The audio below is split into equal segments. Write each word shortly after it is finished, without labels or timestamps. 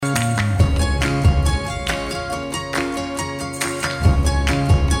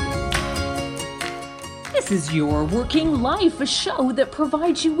This is Your Working Life, a show that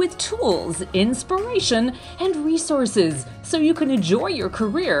provides you with tools, inspiration, and resources so you can enjoy your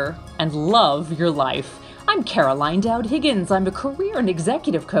career and love your life. I'm Caroline Dowd Higgins. I'm a career and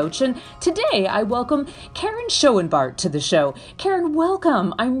executive coach, and today I welcome Karen Schoenbart to the show. Karen,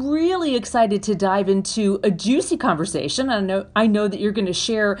 welcome. I'm really excited to dive into a juicy conversation. I know that you're going to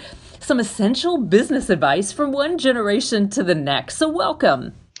share some essential business advice from one generation to the next. So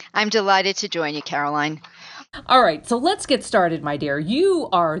welcome. I'm delighted to join you, Caroline. All right, so let's get started, my dear. You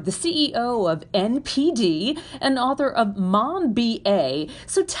are the CEO of NPD and author of Mom BA.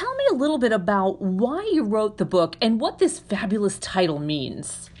 So tell me a little bit about why you wrote the book and what this fabulous title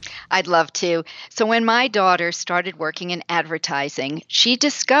means. I'd love to. So when my daughter started working in advertising, she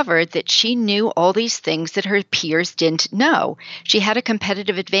discovered that she knew all these things that her peers didn't know. She had a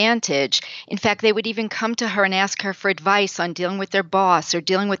competitive advantage. In fact, they would even come to her and ask her for advice on dealing with their boss or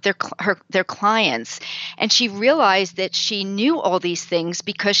dealing with their clients. And she realized that she knew all these things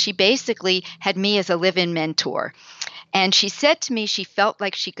because she basically had me as a live-in mentor. And she said to me she felt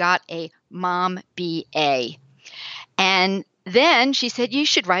like she got a Mom BA. And then she said, you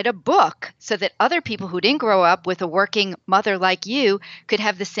should write a book so that other people who didn't grow up with a working mother like you could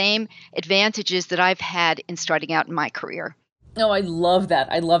have the same advantages that I've had in starting out in my career. Oh, I love that.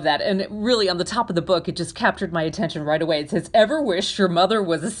 I love that. And really, on the top of the book, it just captured my attention right away. It says, ever wished your mother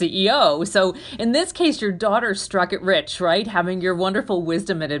was a CEO? So in this case, your daughter struck it rich, right? Having your wonderful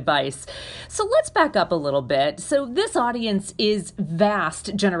wisdom and advice. So let's back up a little bit. So this audience is vast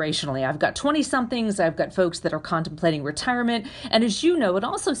generationally. I've got 20-somethings. I've got folks that are contemplating retirement. And as you know, it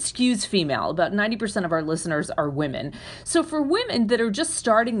also skews female. About 90% of our listeners are women. So for women that are just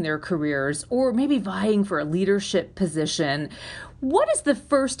starting their careers or maybe vying for a leadership position, what is the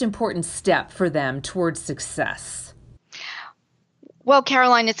first important step for them towards success? Well,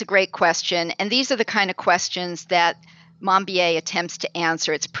 Caroline, it's a great question. And these are the kind of questions that Mom BA attempts to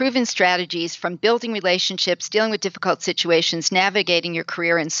answer. It's proven strategies from building relationships, dealing with difficult situations, navigating your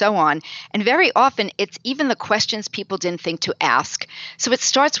career, and so on. And very often, it's even the questions people didn't think to ask. So it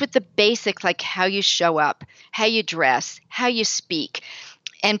starts with the basics, like how you show up, how you dress, how you speak,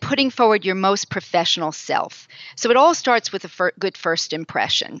 and putting forward your most professional self. So it all starts with a good first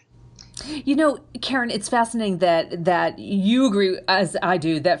impression. You know, Karen, it's fascinating that you agree, as I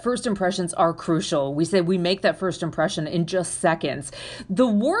do, that first impressions are crucial. We say we make that first impression in just seconds. The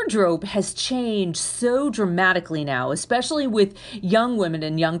wardrobe has changed so dramatically now, especially with young women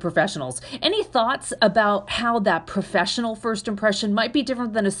and young professionals. Any thoughts about how that professional first impression might be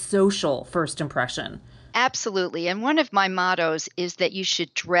different than a social first impression? Absolutely. And one of my mottos is that you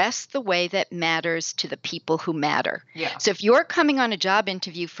should dress the way that matters to the people who matter. Yeah. So if you're coming on a job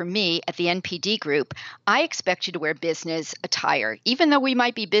interview for me at the NPD Group, I expect you to wear business attire. Even though we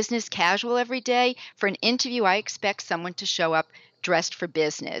might be business casual every day, for an interview, I expect someone to show up dressed for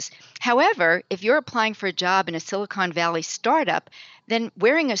business. However, if you're applying for a job in a Silicon Valley startup, then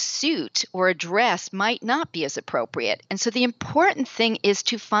wearing a suit or a dress might not be as appropriate. And so the important thing is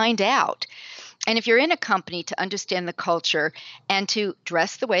to find out. And if you're in a company, to understand the culture and to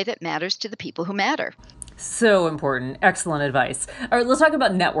dress the way that matters to the people who matter. So important. Excellent advice. All right, let's talk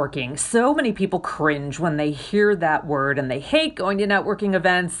about networking. So many people cringe when they hear that word and they hate going to networking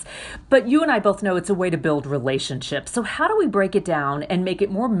events. But you and I both know it's a way to build relationships. So how do we break it down and make it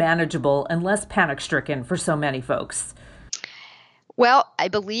more manageable and less panic-stricken for so many folks? Well, I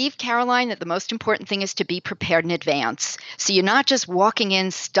believe, Caroline, that the most important thing is to be prepared in advance. So you're not just walking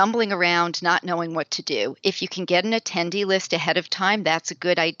in, stumbling around, not knowing what to do. If you can get an attendee list ahead of time, that's a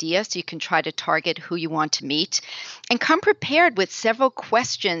good idea. So you can try to target who you want to meet. And come prepared with several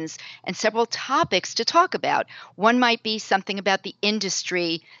questions and several topics to talk about. One might be something about the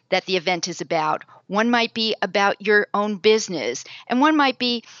industry that the event is about. One might be about your own business. And one might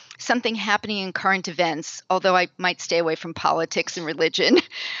be something happening in current events, although I might stay away from politics and religion.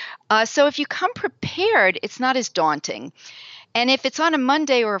 So if you come prepared, it's not as daunting. And if it's on a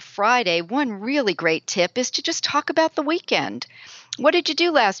Monday or a Friday, one really great tip is to just talk about the weekend. What did you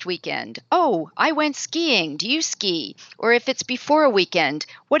do last weekend? Oh, I went skiing. Do you ski? Or if it's before a weekend,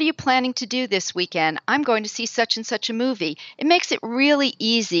 what are you planning to do this weekend? I'm going to see such and such a movie. It makes it really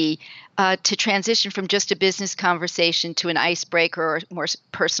easy to transition from just a business conversation to an icebreaker or more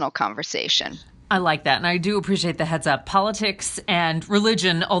personal conversation. I like that. And I do appreciate the heads up. Politics and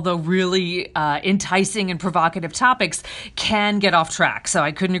religion, although really enticing and provocative topics, can get off track. So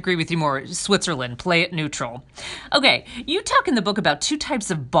I couldn't agree with you more. Switzerland, play it neutral. Okay, you talk in the book about two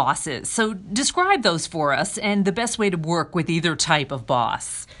types of bosses. So describe those for us and the best way to work with either type of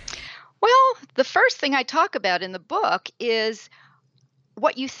boss. Well, the first thing I talk about in the book is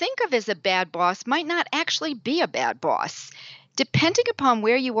what you think of as a bad boss might not actually be a bad boss. Depending upon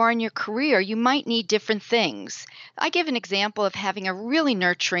where you are in your career, you might need different things. I give an example of having a really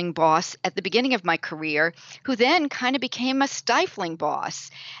nurturing boss at the beginning of my career who then kind of became a stifling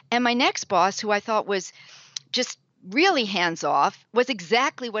boss. And my next boss, who I thought was just really hands off, was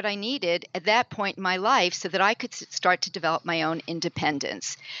exactly what I needed at that point in my life so that I could start to develop my own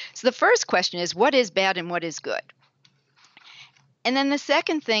independence. So the first question is, what is bad and what is good? And then the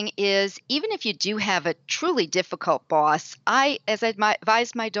second thing is, even if you do have a truly difficult boss, as I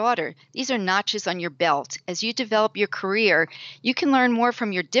advise my daughter, these are notches on your belt. As you develop your career, you can learn more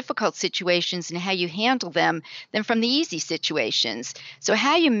from your difficult situations and how you handle them than from the easy situations. So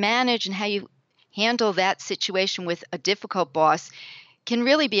how you manage and how you handle that situation with a difficult boss can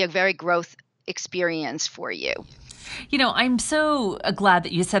really be a very growth experience for you. I'm so glad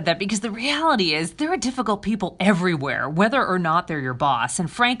that you said that, because the reality is there are difficult people everywhere, whether or not they're your boss.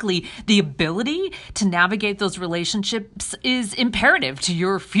 And frankly, the ability to navigate those relationships is imperative to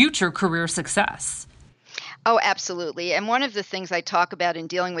your future career success. Oh, absolutely. And one of the things I talk about in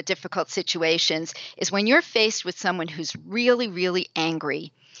dealing with difficult situations is when you're faced with someone who's really, really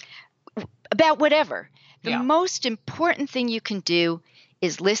angry about whatever, the most important thing you can do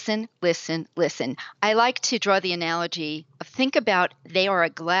is listen, listen, listen. I like to draw the analogy of, think about, they are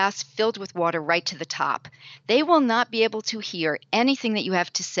a glass filled with water right to the top. They will not be able to hear anything that you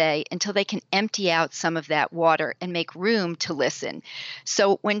have to say until they can empty out some of that water and make room to listen.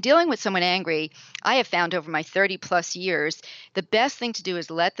 So when dealing with someone angry, I have found over my 30 plus years, the best thing to do is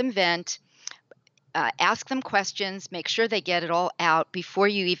let them vent. Ask them questions, make sure they get it all out before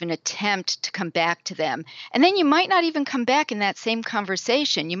you even attempt to come back to them. And then you might not even come back in that same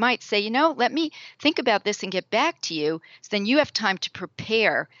conversation. You might say, let me think about this and get back to you. So then you have time to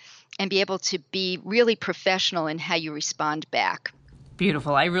prepare and be able to be really professional in how you respond back.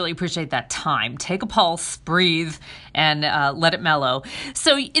 Beautiful. I really appreciate that time. Take a pulse, breathe, and let it mellow.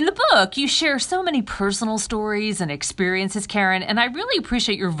 So in the book, you share so many personal stories and experiences, Karen, and I really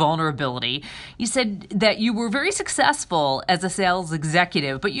appreciate your vulnerability. You said that you were very successful as a sales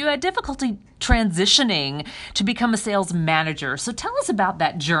executive, but you had difficulty transitioning to become a sales manager. So tell us about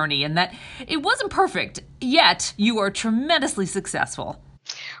that journey, and that it wasn't perfect, yet you are tremendously successful.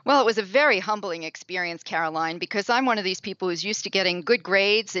 Well, it was a very humbling experience, Caroline, because I'm one of these people who's used to getting good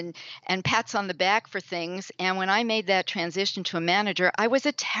grades and pats on the back for things. And when I made that transition to a manager, I was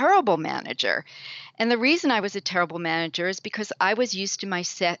a terrible manager. And the reason I was a terrible manager is because I was used to my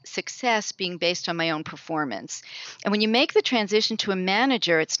success being based on my own performance. And when you make the transition to a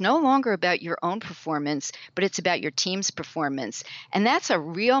manager, it's no longer about your own performance, but it's about your team's performance. And that's a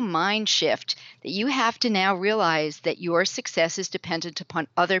real mind shift, that you have to now realize that your success is dependent upon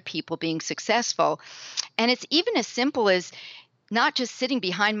other people being successful. And it's even as simple as not just sitting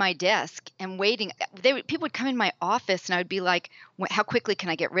behind my desk and waiting. People would come in my office and I would be like, how quickly can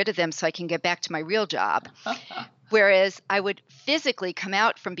I get rid of them so I can get back to my real job? Whereas I would physically come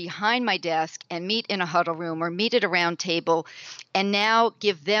out from behind my desk and meet in a huddle room or meet at a round table and now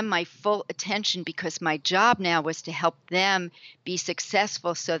give them my full attention, because my job now was to help them be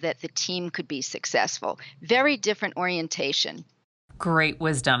successful so that the team could be successful. Very different orientation. Great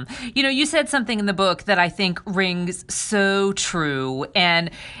wisdom. You said something in the book that I think rings so true,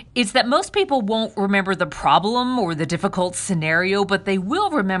 and it's that most people won't remember the problem or the difficult scenario, but they will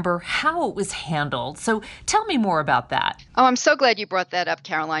remember how it was handled. So tell me more about that. Oh, I'm so glad you brought that up,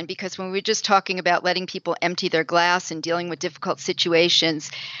 Caroline, because when we were just talking about letting people empty their glass and dealing with difficult situations,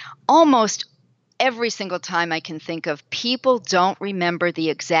 almost every single time I can think of, people don't remember the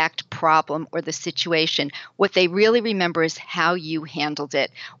exact problem or the situation. What they really remember is how you handled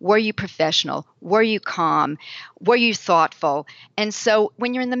it. Were you professional? Were you calm? Were you thoughtful? And so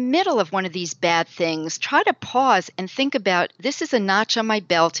when you're in the middle of one of these bad things, try to pause and think about, this is a notch on my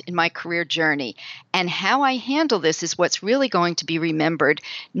belt in my career journey. And how I handle this is what's really going to be remembered,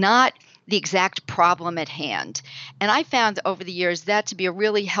 not the exact problem at hand. And I found over the years that to be a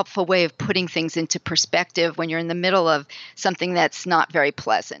really helpful way of putting things into perspective when you're in the middle of something that's not very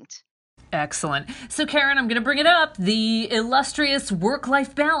pleasant. Excellent. So, Karen, I'm going to bring it up, the illustrious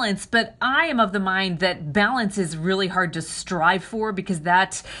work-life balance, but I am of the mind that balance is really hard to strive for, because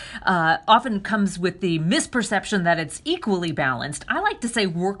that often comes with the misperception that it's equally balanced. I like to say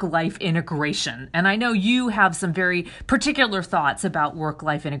work-life integration, and I know you have some very particular thoughts about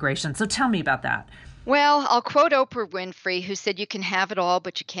work-life integration, so tell me about that. Well, I'll quote Oprah Winfrey, who said, "You can have it all,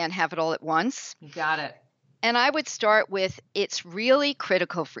 but you can't have it all at once." You got it. And I would start with it's really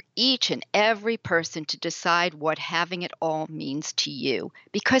critical for each and every person to decide what having it all means to you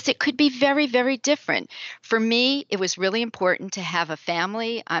because it could be very, very different. For me, it was really important to have a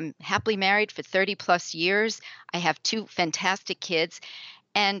family. I'm happily married for 30 plus years. I have two fantastic kids.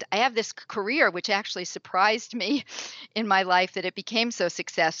 And I have this career, which actually surprised me in my life that it became so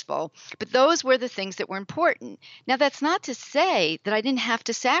successful. But those were the things that were important. Now, that's not to say that I didn't have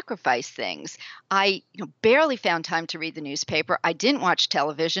to sacrifice things. I barely found time to read the newspaper. I didn't watch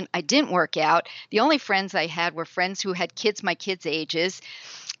television. I didn't work out. The only friends I had were friends who had kids my kids' ages.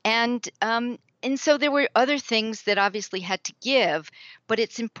 And so there were other things that obviously had to give, but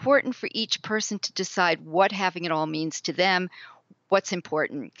it's important for each person to decide what having it all means to them, what's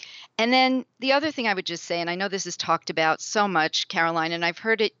important. And then the other thing I would just say, and I know this is talked about so much, Caroline, and I've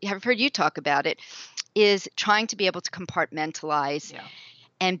heard you talk about it, is trying to be able to compartmentalize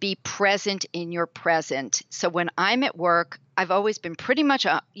and be present in your present. So when I'm at work, I've always been pretty much,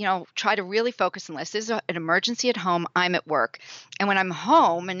 try to really focus unless there's an emergency at home, I'm at work. And when I'm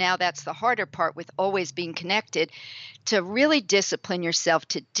home, and now that's the harder part with always being connected, to really discipline yourself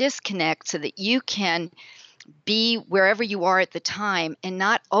to disconnect so that you can be wherever you are at the time and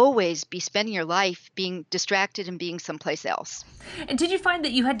not always be spending your life being distracted and being someplace else. And did you find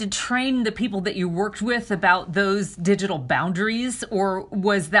that you had to train the people that you worked with about those digital boundaries, or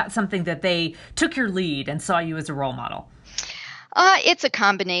was that something that they took your lead and saw you as a role model? It's a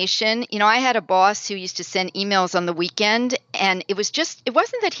combination. I had a boss who used to send emails on the weekend, and it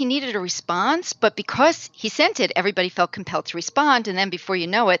wasn't that he needed a response, but because he sent it, everybody felt compelled to respond. And then before you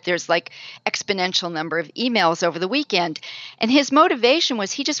know it, there's like exponential number of emails over the weekend. And his motivation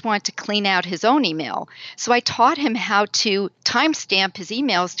was he just wanted to clean out his own email. So I taught him how to timestamp his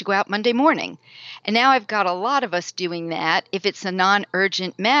emails to go out Monday morning. And now I've got a lot of us doing that. If it's a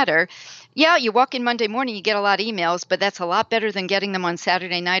non-urgent matter, yeah, you walk in Monday morning, you get a lot of emails, but that's a lot better than getting them on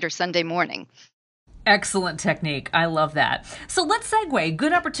Saturday night or Sunday morning. Excellent technique. I love that. So let's segue.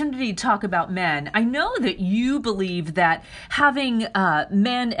 Good opportunity to talk about men. I know that you believe that having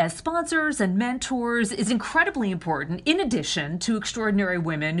men as sponsors and mentors is incredibly important, in addition to extraordinary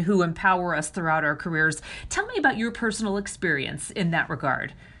women who empower us throughout our careers. Tell me about your personal experience in that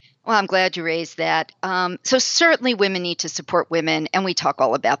regard. Well, I'm glad you raised that. So certainly women need to support women, and we talk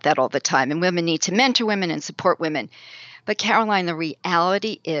all about that all the time, and women need to mentor women and support women. But Caroline, the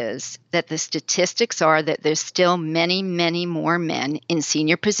reality is that the statistics are that there's still many, many more men in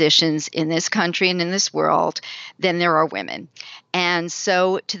senior positions in this country and in this world than there are women. And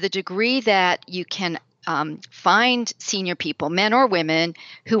so to the degree that you can find senior people, men or women,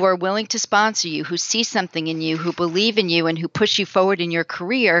 who are willing to sponsor you, who see something in you, who believe in you, and who push you forward in your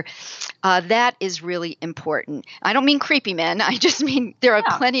career, that is really important. I don't mean creepy men. I just mean there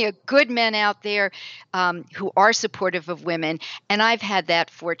are plenty of good men out there who are supportive of women. And I've had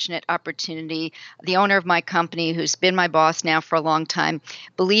that fortunate opportunity. The owner of my company, who's been my boss now for a long time,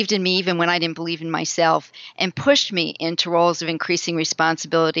 believed in me even when I didn't believe in myself and pushed me into roles of increasing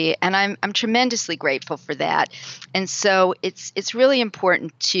responsibility. And I'm tremendously grateful for that. And so it's really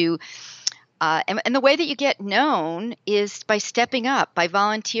important to and the way that you get known is by stepping up, by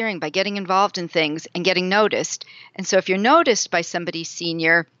volunteering, by getting involved in things and getting noticed. And so if you're noticed by somebody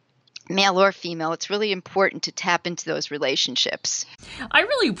senior, male or female, it's really important to tap into those relationships. I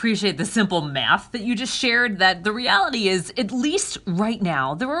really appreciate the simple math that you just shared, that the reality is, at least right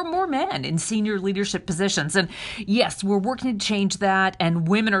now, there are more men in senior leadership positions. And yes, we're working to change that, and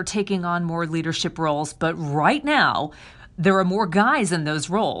women are taking on more leadership roles. But right now, there are more guys in those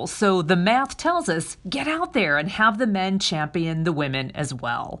roles. So the math tells us, get out there and have the men champion the women as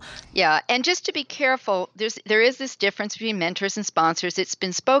well. Yeah. And just to be careful, there is this difference between mentors and sponsors. It's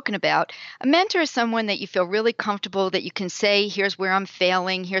been spoken about. A mentor is someone that you feel really comfortable, that you can say, here's where I'm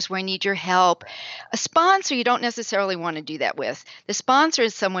failing, here's where I need your help. A sponsor, you don't necessarily want to do that with. The sponsor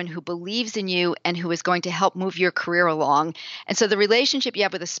is someone who believes in you and who is going to help move your career along. And so the relationship you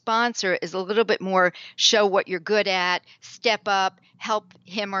have with a sponsor is a little bit more show what you're good at, step up, help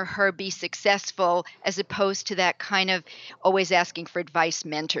him or her be successful, as opposed to that kind of always asking for advice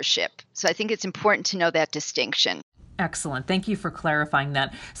mentorship. So I think it's important to know that distinction. Excellent. Thank you for clarifying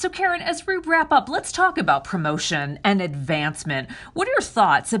that. So Karen, as we wrap up, let's talk about promotion and advancement. What are your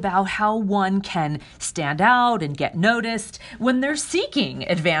thoughts about how one can stand out and get noticed when they're seeking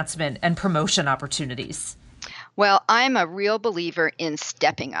advancement and promotion opportunities? Well, I'm a real believer in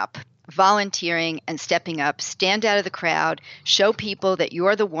stepping up. volunteering and stepping up. Stand out of the crowd. Show people that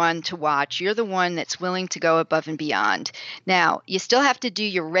you're the one to watch. You're the one that's willing to go above and beyond. Now, you still have to do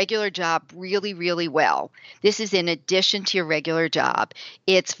your regular job really, really well. This is in addition to your regular job.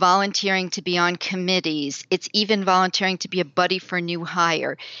 It's volunteering to be on committees. It's even volunteering to be a buddy for a new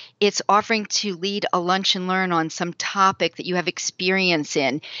hire. It's offering to lead a lunch and learn on some topic that you have experience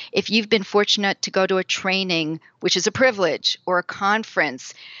in. If you've been fortunate to go to a training, which is a privilege, or a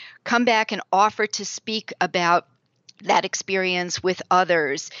conference, come back and offer to speak about that experience with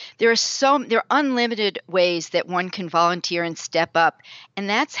others. There are unlimited ways that one can volunteer and step up, and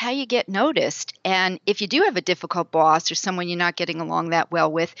that's how you get noticed. And if you do have a difficult boss or someone you're not getting along that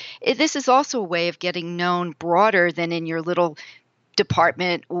well with, this is also a way of getting known broader than in your little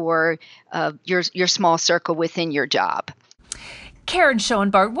department or your small circle within your job. Karen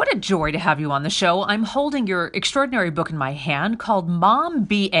Schoenbart, what a joy to have you on the show. I'm holding your extraordinary book in my hand called Mom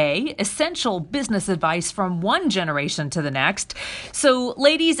BA, Essential Business Advice from One Generation to the Next. So,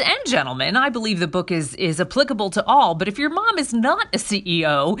 ladies and gentlemen, I believe the book is applicable to all, but if your mom is not a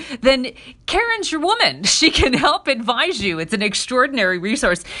CEO, then Karen's your woman. She can help advise you. It's an extraordinary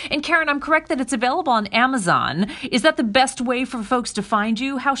resource. And Karen, I'm correct that it's available on Amazon. Is that the best way for folks to find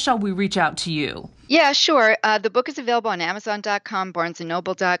you? How shall we reach out to you? Yeah, sure. The book is available on Amazon.com,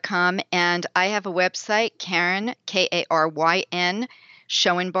 BarnesandNoble.com, and I have a website, Karen, Karyn, Schoenbart,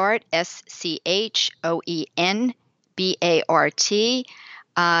 Schoenbart.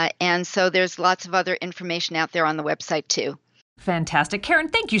 And so there's lots of other information out there on the website, too. Fantastic. Karen,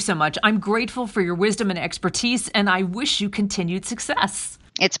 thank you so much. I'm grateful for your wisdom and expertise, and I wish you continued success.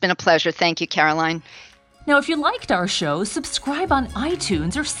 It's been a pleasure. Thank you, Caroline. Now, if you liked our show, subscribe on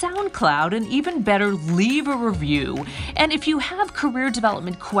iTunes or SoundCloud, and even better, leave a review. And if you have career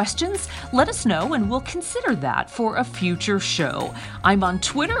development questions, let us know and we'll consider that for a future show. I'm on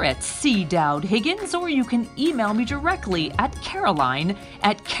Twitter at CDowdHiggins, or you can email me directly at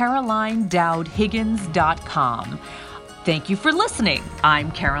Caroline@CarolineDowdHiggins.com. Thank you for listening.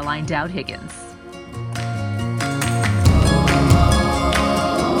 I'm Caroline Dowd Higgins.